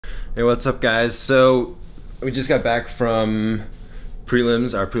Hey, what's up, guys? So we just got back from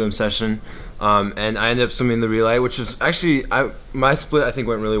prelims, our prelim session, and I ended up swimming the relay, which was actually my split. I think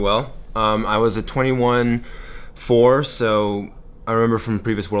went really well. I was a 21.4, so I remember from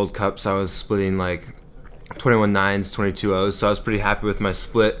previous World Cups I was splitting like 21.9s, 22.0s, so I was pretty happy with my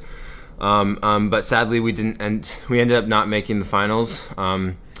split. But sadly we didn't, and we ended up not making the finals,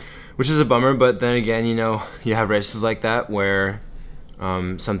 which is a bummer. But then again, you know, you have races like that where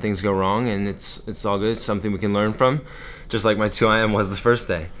some things go wrong, and it's all good. It's something we can learn from, just like my 2IM was the first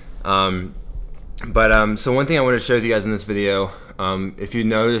day. So one thing I want to share with you guys in this video, if you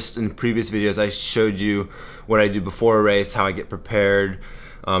noticed in previous videos, I showed you what I do before a race, how I get prepared,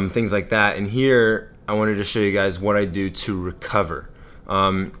 things like that. And here I wanted to show you guys what I do to recover.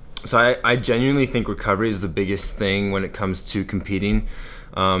 So I genuinely think recovery is the biggest thing when it comes to competing.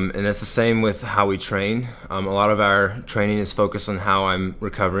 And that's the same with how we train. A lot of our training is focused on how I'm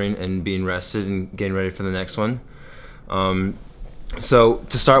recovering and being rested and getting ready for the next one. So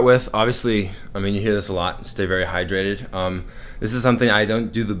to start with, obviously, I mean, you hear this a lot, stay very hydrated. This is something I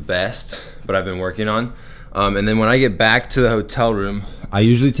don't do the best, but I've been working on. And then when I get back to the hotel room, I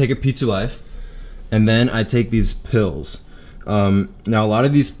usually take a P2 Life, and then I take these pills. Now a lot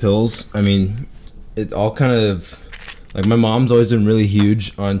of these pills, I mean, it all kind of, like, my mom's always been really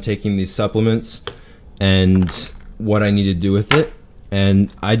huge on taking these supplements and what I need to do with it. And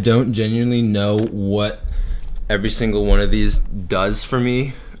I don't genuinely know what every single one of these does for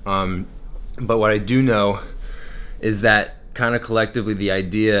me. But what I do know is that kind of collectively the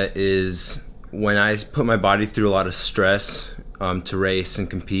idea is when I put my body through a lot of stress to race and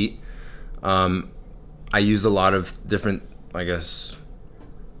compete, I use a lot of different, I guess,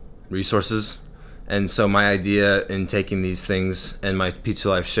 resources. And so my idea in taking these things and my P2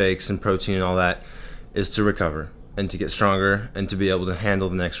 Life shakes and protein and all that is to recover and to get stronger and to be able to handle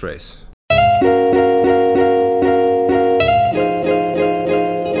the next race.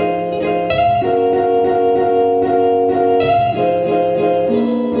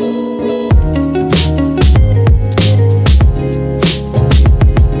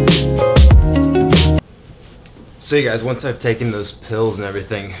 So you guys, once I've taken those pills and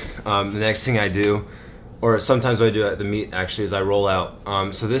everything, the next thing I do, or sometimes what I do at the meet actually, is I roll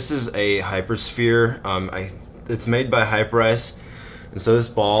out. So this is a hypersphere. It's made by Hyperice, and so this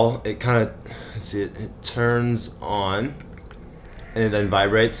ball, it kind of, let's see, it turns on and it then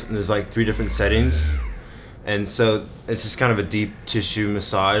vibrates, and there's like 3 different settings. And so it's just kind of a deep tissue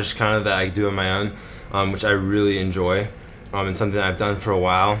massage kind of that I do on my own, which I really enjoy, and something that I've done for a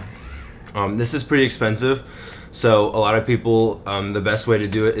while. This is pretty expensive. So a lot of people, the best way to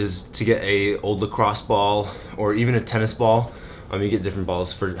do it is to get a old lacrosse ball or even a tennis ball. You get different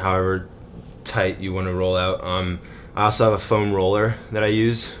balls for however tight you want to roll out. I also have a foam roller that I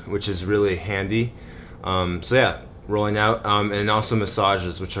use, which is really handy. So yeah, rolling out, and also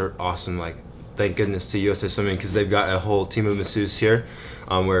massages, which are awesome. Like, thank goodness to USA Swimming, because they've got a whole team of masseuses here,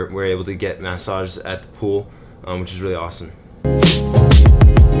 where we're able to get massages at the pool, which is really awesome.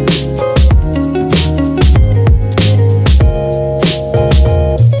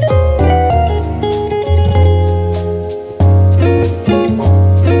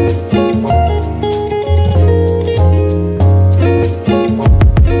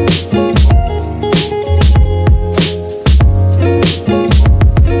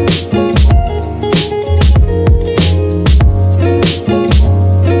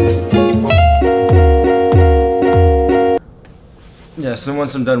 Yeah, so then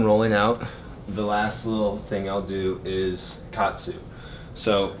once I'm done rolling out, the last little thing I'll do is Katsu.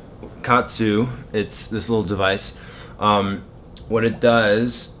 So Katsu, it's this little device. What it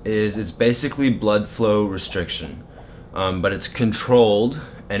does is it's basically blood flow restriction, but it's controlled,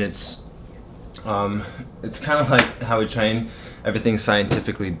 and it's kind of like how we train. Everything's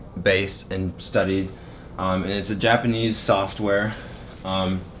scientifically based and studied, and it's a Japanese software.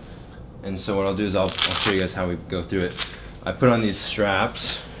 And so what I'll do is I'll show you guys how we go through it. I put on these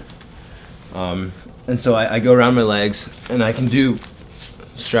straps, and so I go around my legs, and I can do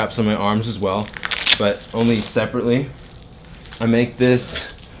straps on my arms as well, but only separately. I make this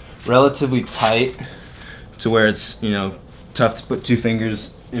relatively tight to where it's, you know, tough to put 2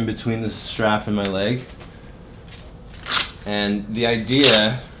 fingers in between the strap and my leg. And the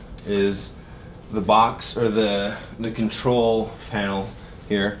idea is the box, or the control panel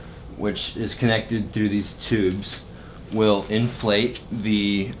here, which is connected through these tubes, will inflate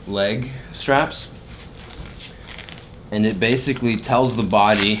the leg straps, and it basically tells the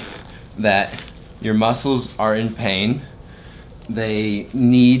body that your muscles are in pain, they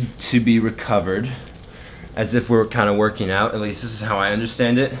need to be recovered, as if we're kind of working out. At least this is how I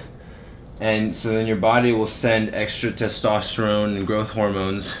understand it. And so then your body will send extra testosterone and growth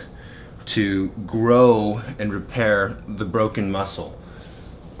hormones to grow and repair the broken muscle.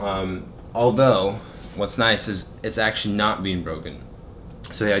 Although, what's nice is it's actually not being broken.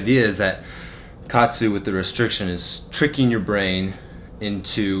 So the idea is that Katsu with the restriction is tricking your brain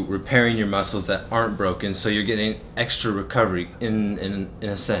into repairing your muscles that aren't broken, so you're getting extra recovery in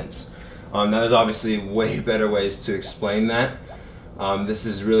a sense. Now there's obviously way better ways to explain that. This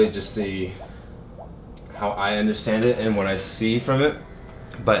is really just how I understand it and what I see from it,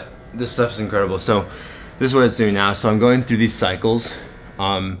 but this stuff is incredible. So this is what it's doing now. So I'm going through these cycles,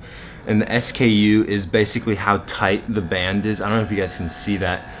 and the SKU is basically how tight the band is. I don't know if you guys can see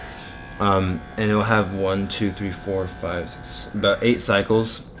that. And it'll have 1, 2, 3, 4, 5, 6, about 8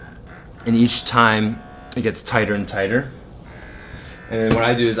 cycles, and each time it gets tighter and tighter. And then what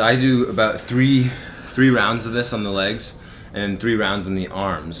I do is I do about three rounds of this on the legs and 3 rounds on the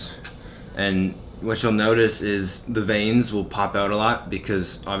arms. And what you'll notice is the veins will pop out a lot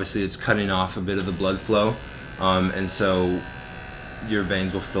because obviously it's cutting off a bit of the blood flow, and so your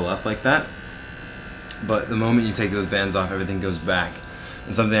veins will fill up like that. But the moment you take those bands off, everything goes back.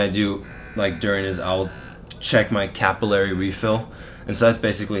 And something I do like during is I'll check my capillary refill, and so that's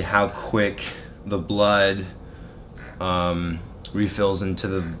basically how quick the blood refills into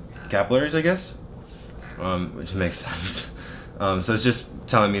the capillaries, I guess, which makes sense. So it's just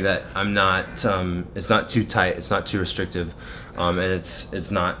telling me that I'm not, it's not too tight, it's not too restrictive, and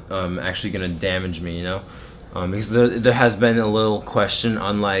it's not actually going to damage me, you know, because there has been a little question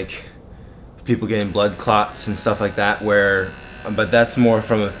on like people getting blood clots and stuff like that, where, but that's more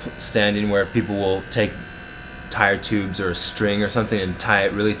from a standing where people will take tire tubes or a string or something and tie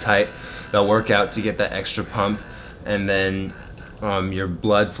it really tight. They'll work out to get that extra pump, and then your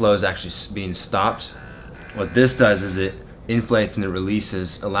blood flow is actually being stopped. What this does is it inflates and it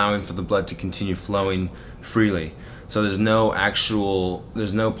releases, allowing for the blood to continue flowing freely. So there's no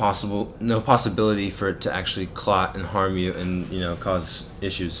possibility for it to actually clot and harm you and, you know, cause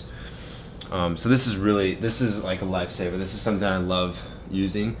issues. So this is like a lifesaver. This is something I love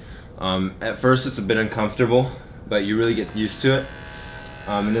using. At first it's a bit uncomfortable, but you really get used to it.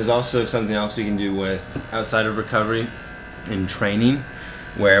 And there's also something else we can do with outside of recovery in training,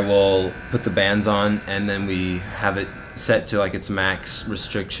 where we'll put the bands on and then we have it set to like its max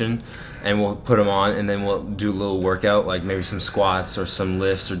restriction, and we'll put them on and then we'll do a little workout, like maybe some squats or some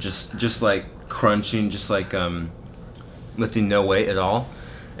lifts or just like crunching, just like lifting no weight at all.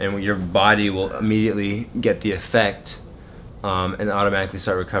 And your body will immediately get the effect and automatically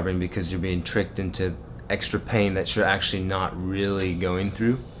start recovering, because you're being tricked into extra pain that you're actually not really going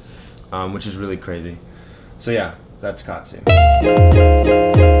through, which is really crazy. So yeah, that's Katsu.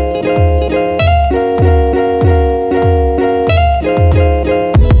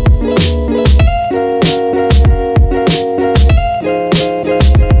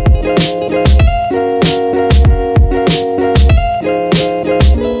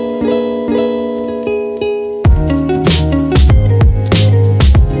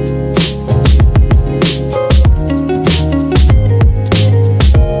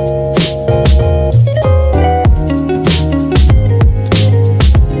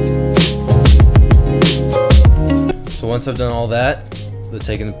 Once I've done all that,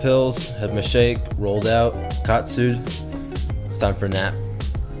 taking the pills, had my shake, rolled out, Katsu'd, it's time for a nap.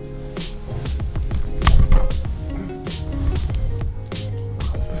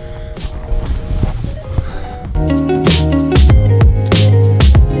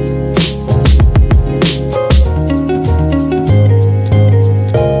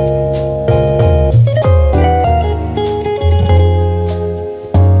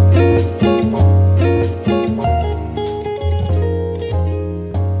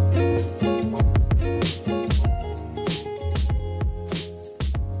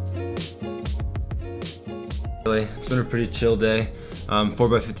 It's been a pretty chill day.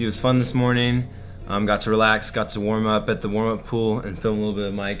 4x50 was fun this morning. Got to relax, got to warm up at the warm-up pool and film a little bit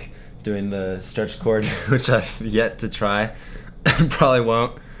of Mike doing the stretch cord, which I've yet to try. Probably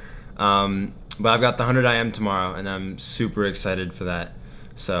won't. But I've got the 100 IM tomorrow and I'm super excited for that.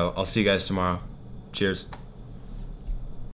 So I'll see you guys tomorrow. Cheers.